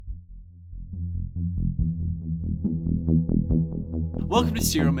Welcome to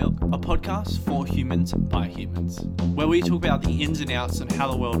Cereal Milk, a podcast for humans by humans, where we talk about the ins and outs and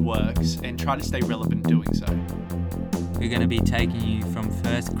how the world works and try to stay relevant doing so. We're going to be taking you from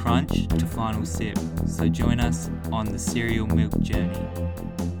first crunch to final sip, so join us on the cereal milk journey.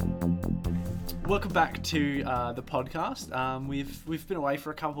 Welcome back to the podcast. We've been away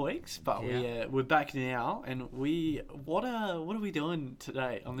for a couple of weeks, but we're back now, and what are we doing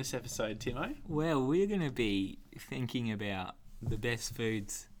today on this episode, Timo? Well, we're going to be thinking about the best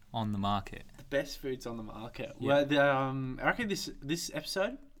foods on the market. The best foods on the market. Yeah. Well, I reckon this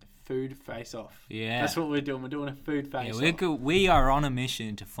episode, food face off. Yeah, that's what we're doing. We're doing a food face off. We are on a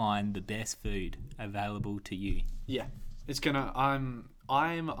mission to find the best food available to you. Yeah, it's gonna.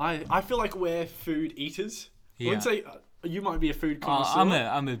 I feel like we're food eaters. I wouldn't say you might be a food connoisseur.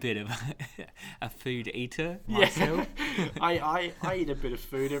 I'm a bit of a food eater myself. I eat a bit of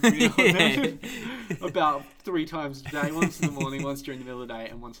food every now and then. About 3 times a day. Once in the morning, once during the middle of the day,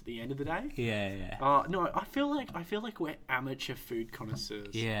 and once at the end of the day. Yeah. No, I feel like we're amateur food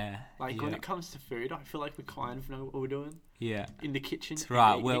connoisseurs. Yeah. When it comes to food, I feel like we kind of know what we're doing. Yeah. In the kitchen. That's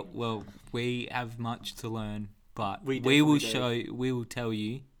right. Well, we have much to learn, but we will tell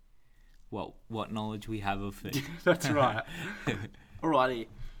you what knowledge we have of food. That's right. Alrighty.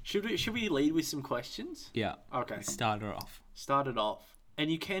 Should we lead with some questions? Yeah. Okay. Start it off. And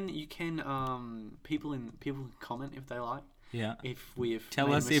you can people can comment if they like. Yeah. If we've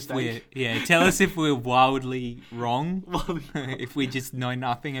tell us if we're wildly wrong. If we just know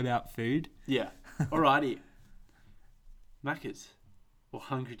nothing about food. Yeah. Alrighty. Macca's or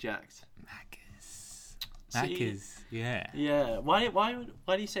Hungry Jack's? Macca's. Yeah. Yeah. Why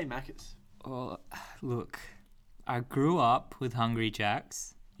do you say Macca's? Well, look, I grew up with Hungry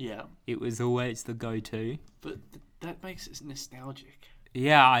Jack's. Yeah. It was always the go-to. But that makes it nostalgic.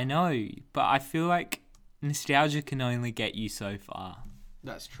 Yeah, I know, but I feel like nostalgia can only get you so far.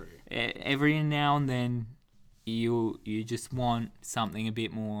 That's true. Every now and then, you just want something a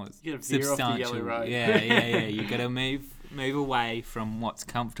bit more substantial. Off the yellow road. Yeah. You got to move away from what's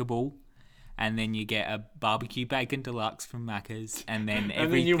comfortable, and then you get a barbecue bacon deluxe from Macca's, and then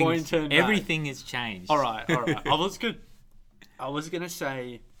everything has changed. All right. I was gonna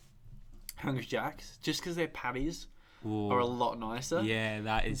say Hungry Jack's just because their patties are a lot nicer. Yeah,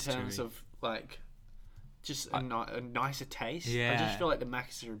 that is true. In terms of just a nicer taste. Yeah. I just feel like the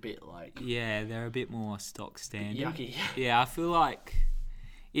Macca's are a bit yeah, they're a bit more stock standard. Yucky. Yeah, I feel like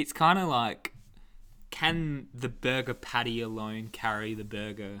it's kind of like, can the burger patty alone carry the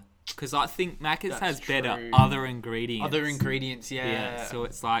burger? Because I think Macca's has better other ingredients. Yeah. So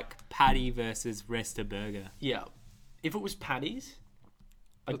it's like patty versus rest of burger. Yeah. If it was patties,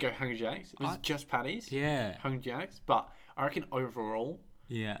 I'd go Hungry Jack's. If it was just patties, Hungry Jack's. But I reckon overall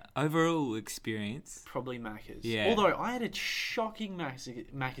experience, probably Macca's. Yeah. Although I had a shocking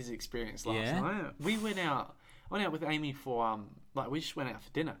Macca's experience last night. We went out with Amy for we just went out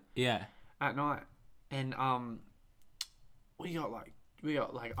for dinner. Yeah. At night, and I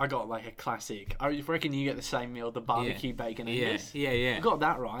got a classic. I reckon you get the same meal, the barbecue bacon Angus. Yeah. I got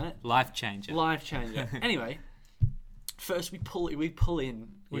that right. Life changer. Anyway, first we pull into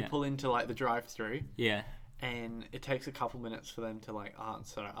the drive-through. Yeah. And it takes a couple minutes for them to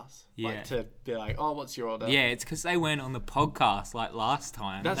answer us. Yeah. To be like, oh, what's your order? Yeah, it's because they weren't on the podcast last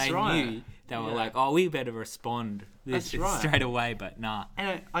time. That's right. Knew they were like, oh, we better respond straight away, but nah.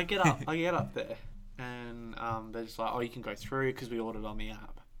 And I get up there. And they're just like, oh, you can go through because we ordered on the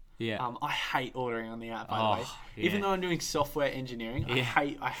app. Yeah. I hate ordering on the app, by the way. Yeah. Even though I'm doing software engineering, I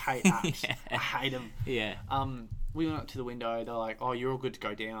hate apps. Yeah. I hate them. Yeah. We went up to the window. They're like, oh, you're all good to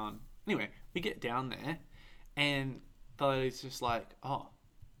go down. Anyway, we get down there, and the lady's just like, oh.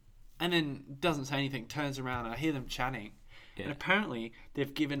 And then doesn't say anything, turns around, and I hear them chatting. Yeah. And apparently,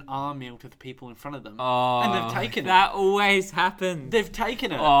 they've given our meal to the people in front of them. Oh, and they've taken it. That always happens. They've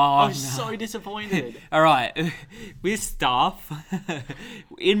taken it. Oh, I was so disappointed. All right. With staff,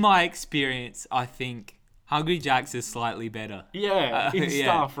 in my experience, I think Hungry Jack's is slightly better. Yeah,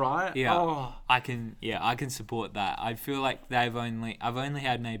 staff, right? Yeah. Oh. I can support that. I feel like I've only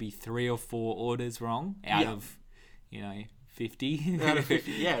had maybe 3 or 4 orders wrong out of 50. Out of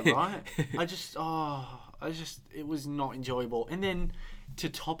 50, yeah, right. It was not enjoyable. And then to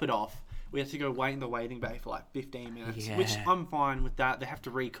top it off, we had to go wait in the waiting bay for 15 minutes, which I'm fine with that. They have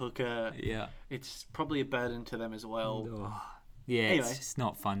to recook it. Yeah. It's probably a burden to them as well. Oh. Yeah, anyway, it's just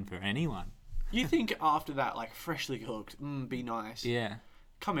not fun for anyone. You think after that, freshly cooked, be nice. Yeah.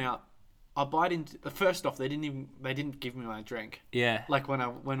 Come out. I bite into... First off, they didn't give me my drink. Yeah.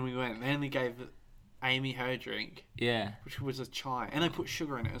 When we went, they only gave Amy her drink. Yeah. Which was a chai. And they put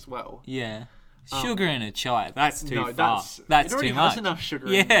sugar in it as well. Yeah. Sugar in a chai. That's too far. That's too much. It already has enough sugar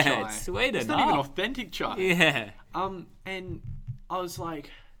in the chai. Yeah, it's sweet enough. It's not even authentic chai. Yeah. And I was like,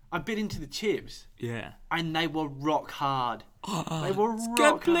 I bit into the chips. Yeah. And they were rock hard. They were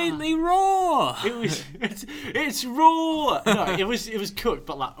completely raw. It's raw. No, it was cooked,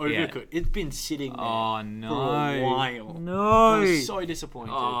 but like overcooked. Yeah. It's been sitting there for a while. No, I was so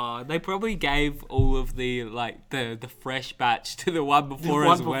disappointed. Oh, they probably gave all of the the fresh batch to the one before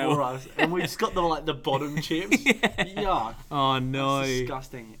as well. Before us. And we just got the bottom chips. Yuck. Oh no, that's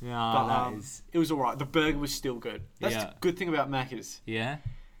disgusting. No, but it was alright. The burger was still good. That's the good thing about Macca's. Yeah.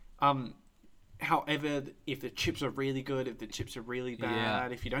 However, if the chips are really good, if the chips are really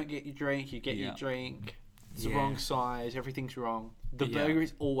bad, if you don't get your drink, you get your drink. It's the wrong size. Everything's wrong. The burger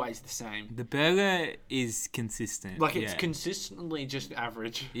is always the same. The burger is consistent. Like, it's consistently just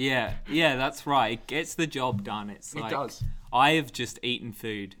average. Yeah, that's right. It gets the job done. It does. I have just eaten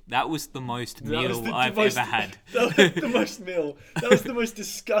food. That was the most meal I've ever had. That was the most meal. That was the most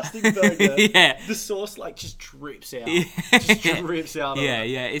disgusting burger. Yeah. The sauce, just drips out. Just drips out of it.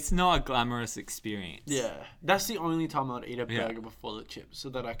 Yeah. It's not a glamorous experience. Yeah. That's the only time I'd eat a burger before the chips, so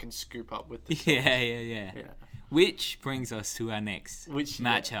that I can scoop up with the sauce. Yeah. Which brings us to our next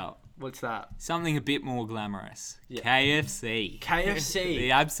matchup. What's that? Something a bit more glamorous. Yeah. KFC.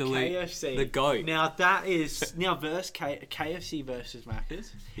 The absolute. KFC. The GOAT. Now that is KFC versus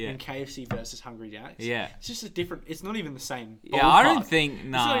Macca's and KFC versus Hungry Jack's. Yeah. It's just a different. It's not even the same. Yeah, I don't think. It's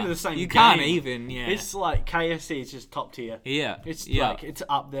not even the same. You game. can't even. Yeah. It's like KFC is just top tier. Yeah. It's it's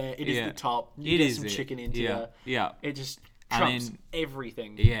up there. It is the top. You get some chicken into it. Yeah. It just trumps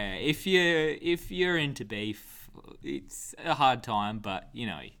everything. Yeah. If you're into beef, it's a hard time, but you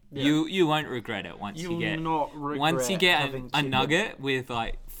won't regret it once you get a nugget with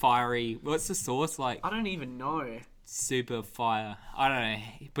fiery. What's the sauce like? I don't even know. Super fire. I don't know,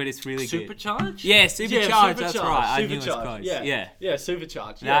 but it's really good. Supercharged? Yeah, supercharged. That's right. I knew it was close. Yeah,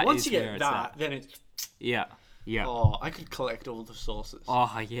 supercharged. Yeah, once you get that, then it's yeah. Oh, I could collect all the sauces.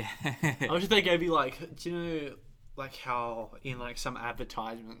 Oh yeah. I wish they gave you do you know how in some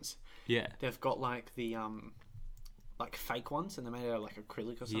advertisements they've got the fake ones and they're made out of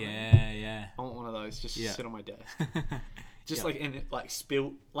acrylic or something. Yeah. I want one of those just to sit on my desk. Just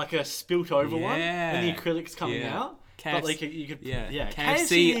spilt a spilt over one and the acrylic's coming out. KFC, but you could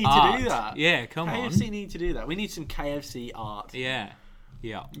KFC need art. to do that. Yeah, come on. KFC need to do that. We need some KFC art. Yeah.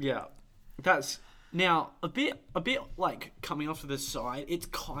 That's now a bit coming off to the side. It's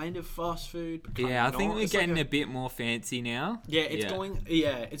kind of fast food. But I think we're getting a bit more fancy now. Yeah, it's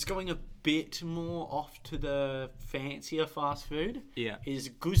going a bit more off to the fancier fast food. Yeah, is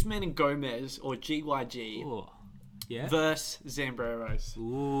Guzman and Gomez or GYG? Ooh. Yeah. Versus Zambreros.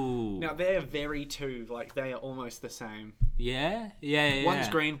 Ooh. Now they're very they are almost the same. Yeah. One's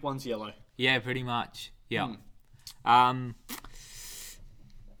green, one's yellow. Yeah, pretty much. Yeah.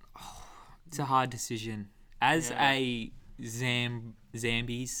 It's a hard decision. As a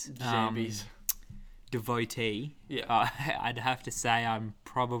Zambies devotee, I'd have to say I'm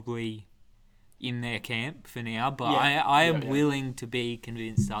probably in their camp for now, but I am willing to be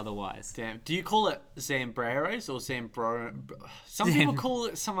convinced otherwise. Damn. Do you call it Zambreros or Zambro? Some people call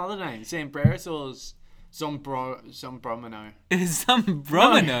it some other name. Zambreros or Zombromino.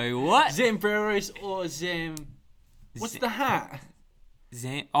 Zombromino? No. What? Zambreros or What's the hat?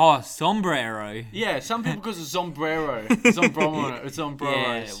 Sombrero. Yeah, some people call it sombrero.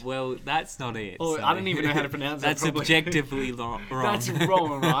 Sombreros. Yeah, well, that's not it. Oh, so. I don't even know how to pronounce that. That's objectively wrong. That's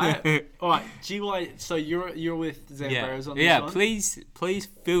wrong, right? All right, GY. So you're with Zambreros on this one? Yeah, please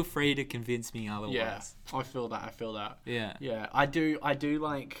feel free to convince me otherwise. Yeah, I feel that. Yeah, I do. I feel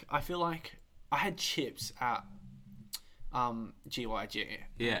like I had chips at GYG.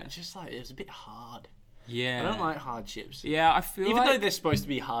 Yeah, it's just it was a bit hard. Yeah. I don't like hard chips. Yeah, I feel even though they're supposed to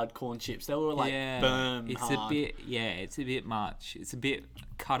be hard corn chips, they were firm, it's hard. It's a bit much. It's a bit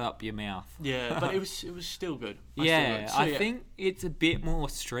cut up your mouth. Yeah, but it was still good. I think it's a bit more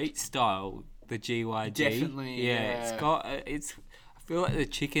street style, the GYG. Definitely. Yeah. I feel like the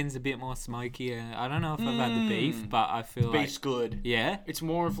chicken's a bit more smokier. I don't know if I've had the beef, but I feel beef's good. Yeah. It's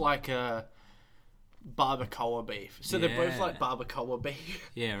more of a barbacoa beef. So they're both barbacoa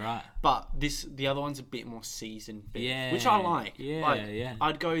beef. Yeah, right. But the other one's a bit more seasoned beef, which I like. Yeah.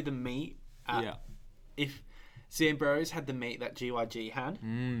 I'd go the meat. If Zambreros had the meat that GYG had,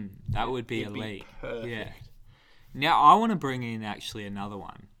 that would be elite. Perfect. Yeah. Now I want to bring in actually another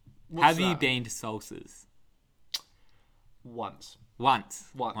one. Have you been to Salsa's? Once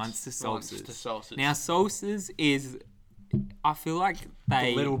to Salsa's. Salsa's. Now Salsa's is I feel like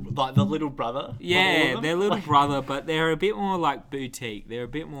they the little brother. Yeah, their little brother, but they're a bit more like boutique. They're a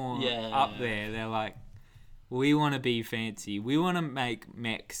bit more up there. They're like, we want to be fancy. We want to make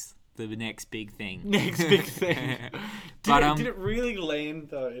mechs the next big thing. Next big thing. Did it really land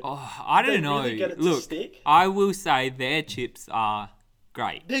though? Oh, I don't know. Really get it Look, to stick? I will say their chips are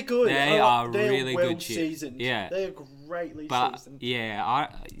great. They're good. They're really good chips. Seasoned. Yeah, they're greatly seasoned. Yeah,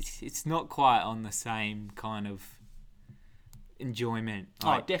 it's not quite on the same kind of enjoyment,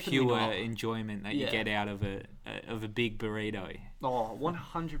 like definitely pure not. enjoyment that you get out of a big burrito.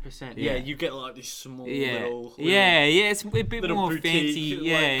 100%. Yeah, you get like this small little it's a bit more boutique,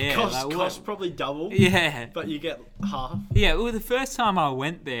 fancy. Costs probably double. Yeah, but you get half. Yeah, well, the first time I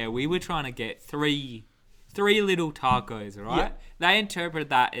went there, we were trying to get three little tacos, right? Yeah. They interpreted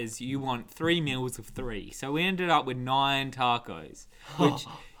that as you want 3 meals of 3. So we ended up with 9 tacos, which,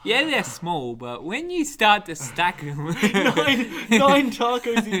 yeah, they're small, but when you start to stack them... 9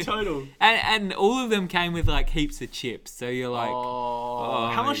 tacos in total. And all of them came with, like, heaps of chips. So you're like...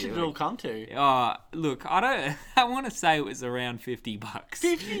 how much did it all come to? Look, I want to say it was around $50.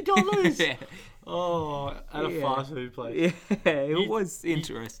 $50? Yeah. At a fast food place. Yeah, it was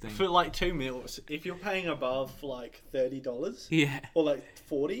interesting. For like 2 meals, if you're paying above like $30, or like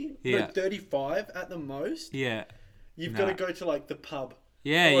 40, like 35 at the most, you've got to go to like the pub.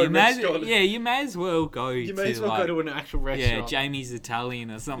 Yeah, you may as well go. You may as well go to an actual restaurant. Yeah, Jamie's Italian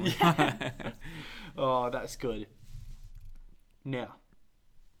or something. That's good. Now,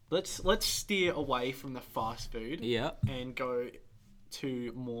 let's steer away from the fast food. Yeah, and go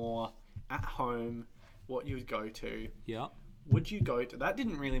to more at home. What you would go to? Yeah. Would you go to? That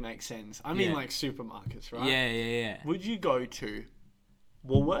didn't really make sense. I mean, like supermarkets, right? Yeah. Would you go to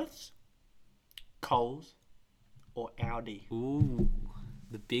Woolworths, Coles, or Aldi? Ooh,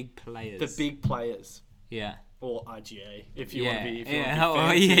 the big players. The big players. Yeah. Or IGA, if you want to be.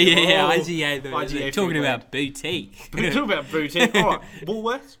 IGA. Talking about boutique. We're talking about boutique. All right.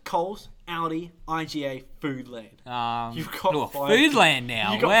 Woolworths, Coles, Aldi, IGA, Foodland. You've got 5 Foodland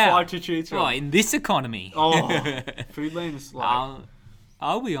now. You've got 5 to choose from. Oh, in this economy. Foodland's like...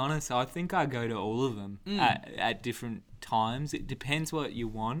 I'll be honest. I think I go to all of them at different times. It depends what you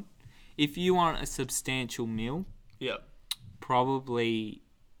want. If you want a substantial meal, probably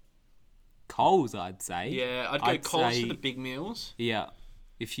Coles, I'd say. Yeah, I'd go Coles for the big meals. Yeah.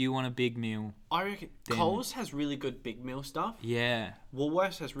 If you want a big meal. I reckon Coles has really good big meal stuff. Yeah.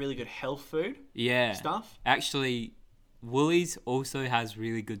 Woolworths has really good health food stuff. Actually, Woolies also has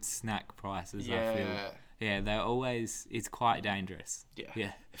really good snack prices, I feel. Yeah, they're always... It's quite dangerous.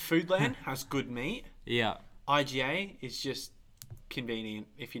 Yeah. Foodland has good meat. Yeah. IGA is just convenient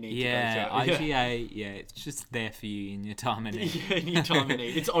if you need to go to it. IGA, it's just there for you in your time of need. In your time of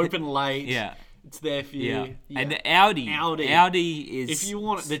need. It's open late. Yeah. It's there for you. Yeah. And the Aldi is... If you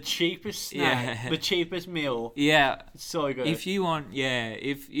want the cheapest snack, the cheapest meal. Yeah. It's so good. If you want,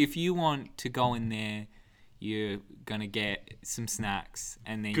 if you want to go in there, you're going to get some snacks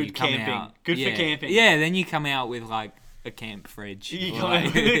and then you come out... Good for camping. Yeah, then you come out with like a camp fridge. You come out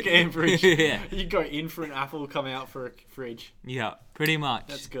with a camp fridge. You go in for an apple, come out for a fridge. Yeah, pretty much.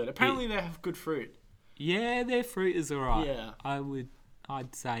 That's good. Apparently they have good fruit. Yeah, their fruit is alright. Yeah.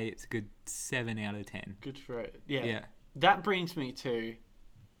 I'd say it's a good 7 out of 10. Good fruit. Yeah. That brings me to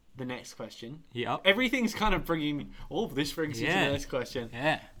the next question. Yep. Everything's kind of bringing... this brings you to the next question.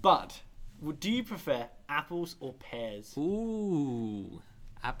 Yeah. But, do you prefer apples or pears? Ooh.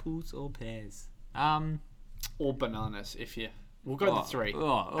 Apples or pears? Or bananas, if you... We'll go to 3.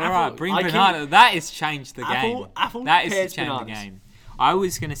 Alright, bring banana. That has changed the game. Apple, that pears, has changed bananas. the game. I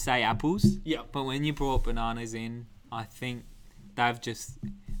was going to say apples. Yeah. But when you brought bananas in, I think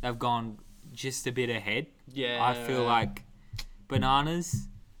they've gone just a bit ahead. Yeah. I feel like bananas,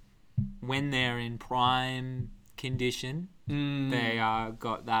 when they're in prime condition, they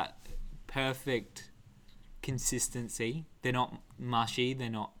got that perfect consistency. They're not mushy. They're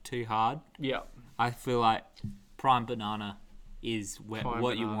not too hard. Yeah. I feel like prime banana is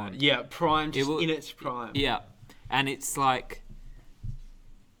what you want. Yeah, prime, in its prime. Yeah. And it's like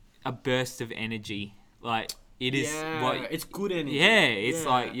a burst of energy. Like... It is it's good energy. Yeah, it's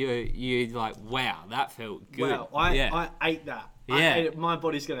like you're like, wow, that felt good. Wow, I ate that. Yeah. I ate it. My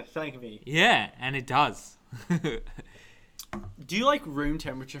body's gonna thank me. Yeah, and it does. Do you like room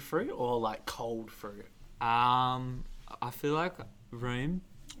temperature fruit or like cold fruit? I feel like room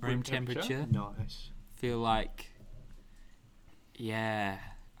temperature. Nice. Feel like, I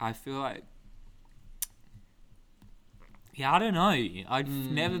feel like. Yeah, I don't know. I've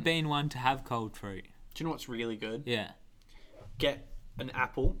never been one to have cold fruit. Do you know what's really good? Yeah. Get an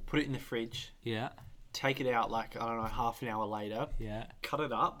apple, put it in the fridge. Yeah. take it out like, I don't know, half an hour later. Yeah. Cut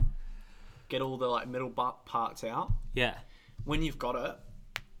it up. Get all the like middle parts out. Yeah. When you've cut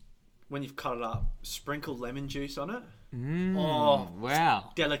it up, sprinkle lemon juice on it. Oh,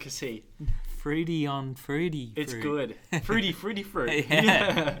 wow. Delicacy. Fruity on fruity. It's good. Fruity fruit.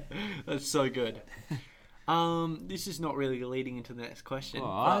 Yeah. That's so good. This is not really leading into the next question.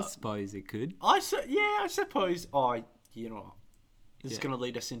 Well, I suppose it could. I suppose. Oh, you know what? This is going to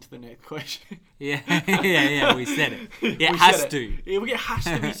lead us into the next question. Yeah, we said it. It has to. It has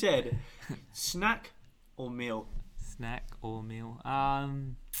to be said. Snack or meal? Snack or meal?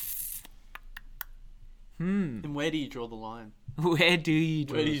 And where do you draw the line? Where do you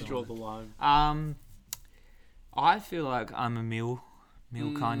draw the line? I feel like I'm a meal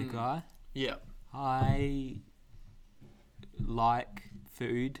kind of guy. Yeah. I like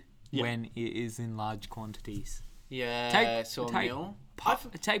food when it is in large quantities. Yeah, meal.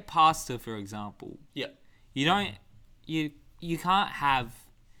 Take pasta, for example. Yeah. You can't have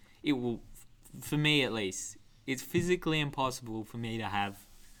it. Will, for me at least, it's physically impossible for me to have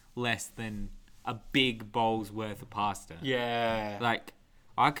less than a big bowl's worth of pasta. Yeah. Like,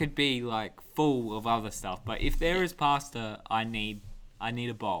 I could be like full of other stuff, but if there is pasta, I need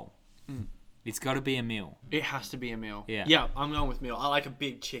a bowl. It's got to be a meal. It has to be a meal. Yeah. Yeah, I'm going with meal. I like a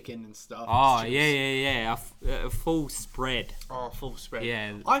big chicken and stuff. Oh, yeah. A full spread. Oh, full spread.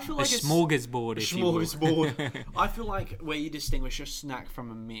 Yeah. I feel like a smorgasbord, if you will. Smorgasbord. I feel like where you distinguish a snack from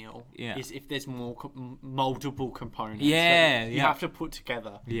a meal is if there's multiple components. Yeah, you have to put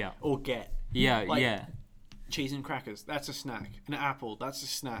together. Yeah. Or get. Yeah, like, yeah. Cheese and crackers, that's a snack. An apple, that's a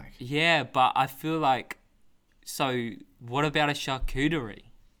snack. Yeah, but I feel like... So, what about a charcuterie?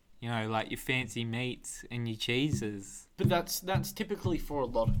 You know, like your fancy meats and your cheeses. But that's typically for a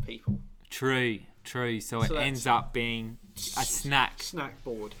lot of people. True. So it ends up being a snack. Snack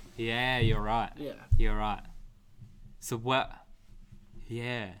board. Yeah, you're right. Yeah. You're right. So what...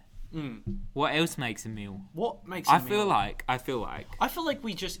 Yeah. What else makes a meal? What makes a meal? I feel like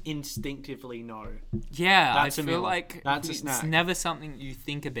we just instinctively know. Yeah, that's I feel like that's a snack. It's never something you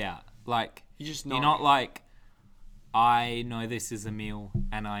think about. Like, you just know. You're not like, I know this is a meal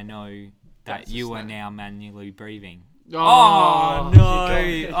and I know that you are now manually breathing. Oh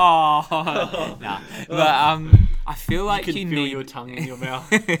no! Oh, nah. But I feel like you can feel need your tongue in your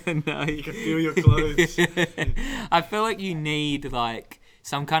mouth. No, you can feel your clothes. I feel like you need like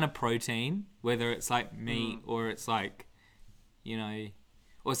some kind of protein, whether it's like meat or it's like, you know,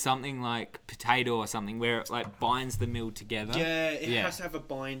 or something like potato or something where it like binds the meal together. Yeah, it has to have a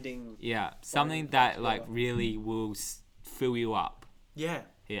binding. Yeah, something that like really will fill you up. Yeah.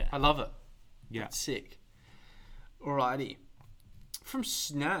 Yeah. I love it. Yeah. That's sick. Alrighty. From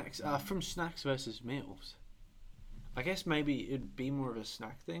snacks versus meals. I guess maybe it'd be more of a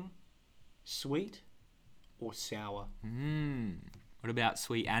snack thing. Sweet or sour? What about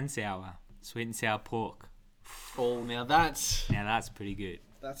sweet and sour? Sweet and sour pork. Oh, now that's pretty good.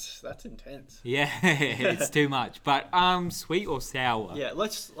 That's intense. Yeah, it's too much. But sweet or sour? Yeah,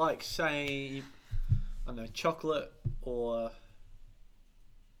 let's like say, I don't know, chocolate or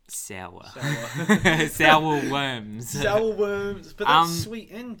sour. Sour worms. Sour worms, but that's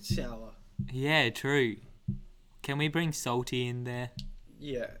sweet and sour. Yeah, true. Can we bring salty in there?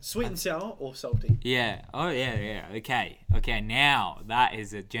 Yeah, sweet and sour or salty? Yeah. Oh, yeah. Okay. Now that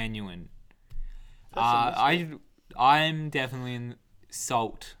is a genuine. I'm definitely in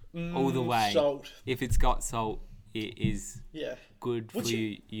salt all the way. Salt. If it's got salt, it is good for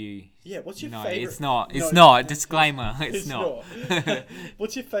you. Yeah. What's your no, favorite? It's not. It's not. Disclaimer. It's not.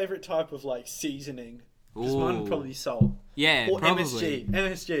 What's your favorite type of like seasoning? Because mine would probably be salt. Yeah, or probably.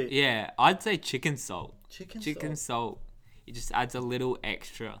 MSG. Yeah, I'd say chicken salt. Chicken salt. It just adds a little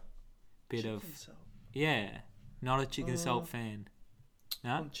extra bit chicken of. Salt. Yeah, not a chicken salt fan.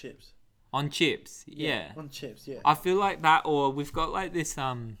 No? On chips. On chips, yeah. On chips, yeah. I feel like that, or we've got like this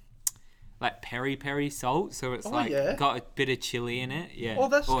like peri salt, so it's got a bit of chili in it. Yeah. Oh,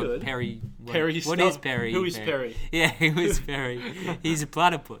 that's or good. Peri. What is Perry? Who is Perry? Yeah, who is Perry? He's a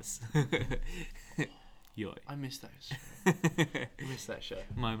platypus. Yo. I miss that show.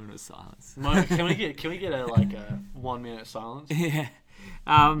 Moment of silence. Can we get a 1 minute silence? Yeah.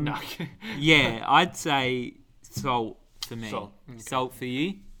 No. Yeah, I'd say salt for me. Salt. Okay. Salt for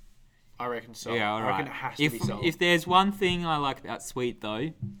you? I reckon salt. Yeah, all right. I reckon it has to be salt. If there's one thing I like about sweet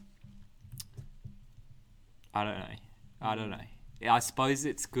though, I don't know. I suppose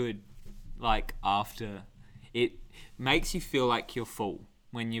it's good like after it makes you feel like you're full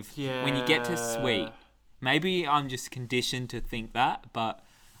when you get to sweet. Maybe I'm just conditioned to think that, but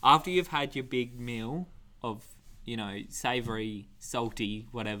after you've had your big meal of, you know, savory, salty,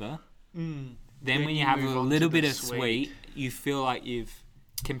 whatever, then when you have a little bit of sweet, you feel like you've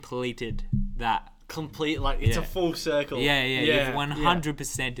completed that. It's a full circle. Yeah. You've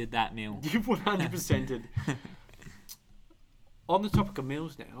 100%ed that meal. You've 100%ed. On the topic of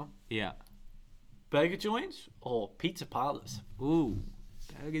meals now. Yeah. Burger joints or pizza parlors? Ooh,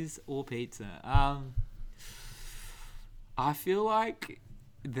 burgers or pizza. I feel like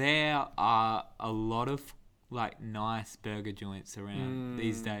there are a lot of like nice burger joints around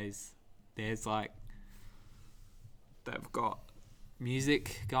these days. There's like they've got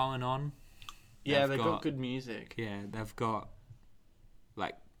music going on. Yeah, they've got good music. Yeah, they've got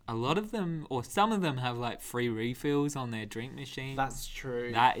like a lot of them, or some of them have like free refills on their drink machines. That's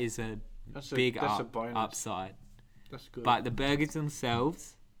true. That is a big upside. That's good. But the burgers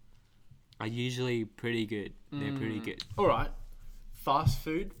themselves are usually pretty good. They're pretty good. All right. Fast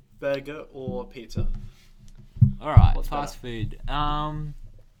food, burger, or pizza? All right. Fast food.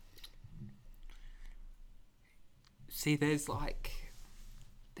 See, there's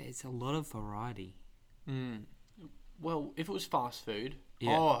a lot of variety. Well, if it was fast food,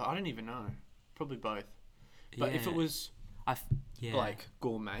 I don't even know. Probably both. But if it was like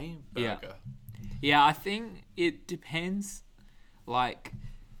gourmet burger. Yeah, I think it depends. Like,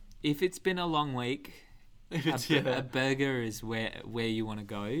 if it's been a long week, a burger is where you want to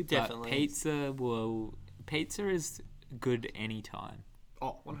go. Definitely. But pizza is good anytime.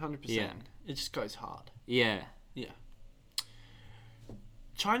 Oh, 100%. Yeah. It just goes hard. Yeah. Yeah.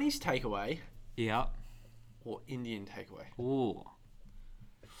 Chinese takeaway. Yeah. Or Indian takeaway. Ooh.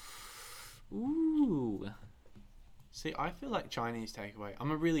 See, I feel like Chinese takeaway.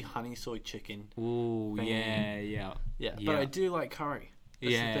 I'm a really honey soy chicken. Ooh, fan. Yeah. But I do like curry.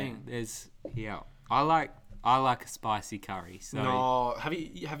 That's the thing. I like a spicy curry. So. No, have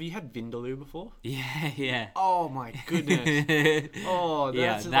you had vindaloo before? Yeah. Oh my goodness.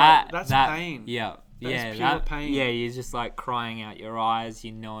 That's that's pain. Yeah. That's pure pain. Yeah, you're just like crying out your eyes,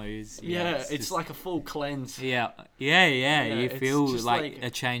 your nose. Yeah, it's just like a full cleanse. Yeah. You feel like a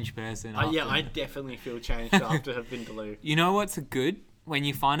changed person. I definitely feel changed after vindaloo. You know what's good? When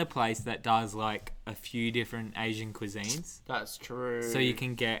you find a place that does like a few different Asian cuisines. That's true. So you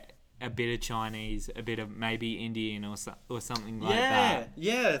can get a bit of Chinese, a bit of maybe Indian or something like that.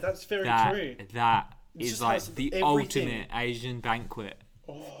 Yeah, that's very true. That is like the ultimate Asian banquet.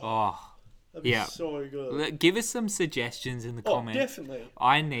 Oh. That'd be so good. Give us some suggestions in the comments. Definitely.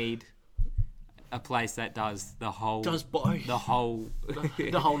 I need a place that does the whole. Does both. The whole.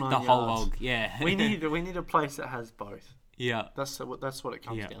 the whole 9 the yards. whole log. Yeah. we need a place that has both. Yeah. That's what it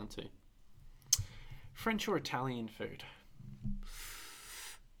comes down to. French or Italian food?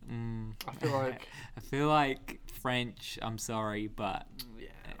 I feel like French. I'm sorry, but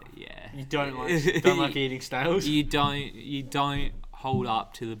yeah. You don't like eating snails. You don't hold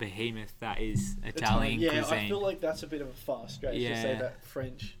up to the behemoth that is Italian cuisine. I feel like that's a bit of a far stretch to say that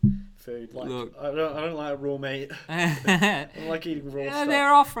French food. Like, look, I don't like raw meat. I don't like eating raw stuff.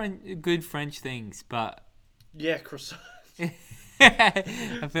 There are good French things, but croissants.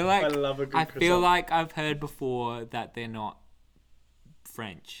 I feel like I love a good croissant. I feel like I've heard before that they're not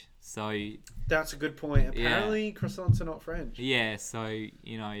French. So that's a good point. Apparently, croissants are not French. Yeah, so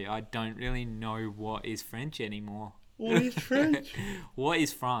I don't really know what is French anymore. What is French? What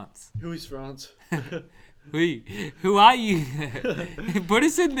is France? Who is France? Who are you? Put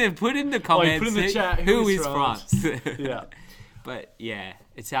in the comments. Put in the chat. Who is France? Yeah. But yeah,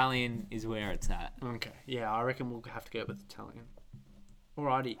 Italian is where it's at. Okay. Yeah, I reckon we'll have to go with Italian.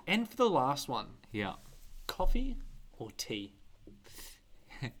 Alrighty. And for the last one. Yeah. Coffee or tea?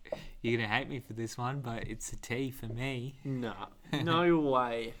 You're going to hate me for this one, but it's a tea for me. Nah. No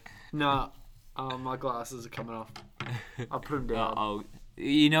way. Nah. My glasses are coming off. I'll put them down.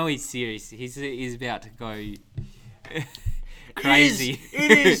 He's serious. He's about to go crazy.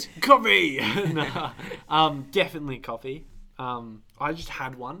 It is coffee. Nah. Definitely coffee. I just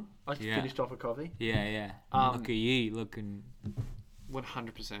had one. I just finished off a coffee. Yeah. Look at you looking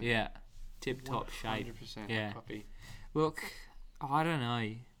 100%. Yeah. Tip top shape. 100% coffee. Look, I don't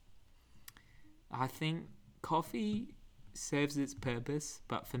know. I think coffee serves its purpose,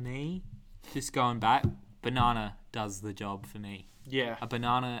 but for me, just going back, banana does the job for me. Yeah. A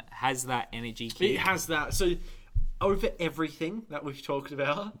banana has that energy kick. It has that. So, over everything that we've talked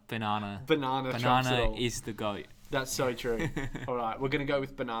about, banana is the GOAT. That's so true. All right, we're going to go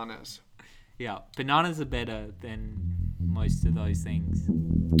with bananas. Yeah, bananas are better than most of those things.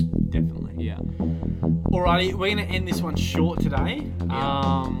 Definitely. Yeah. Alrighty, we're gonna end this one short today.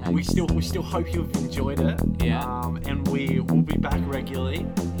 We still hope you've enjoyed it. Yeah. And we will be back regularly. regularly.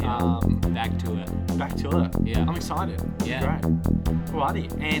 Yeah. Back to it. Yeah. I'm excited. Yeah. Great.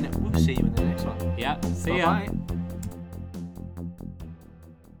 Alrighty, and we'll see you in the next one. Yeah. See Bye-bye. ya.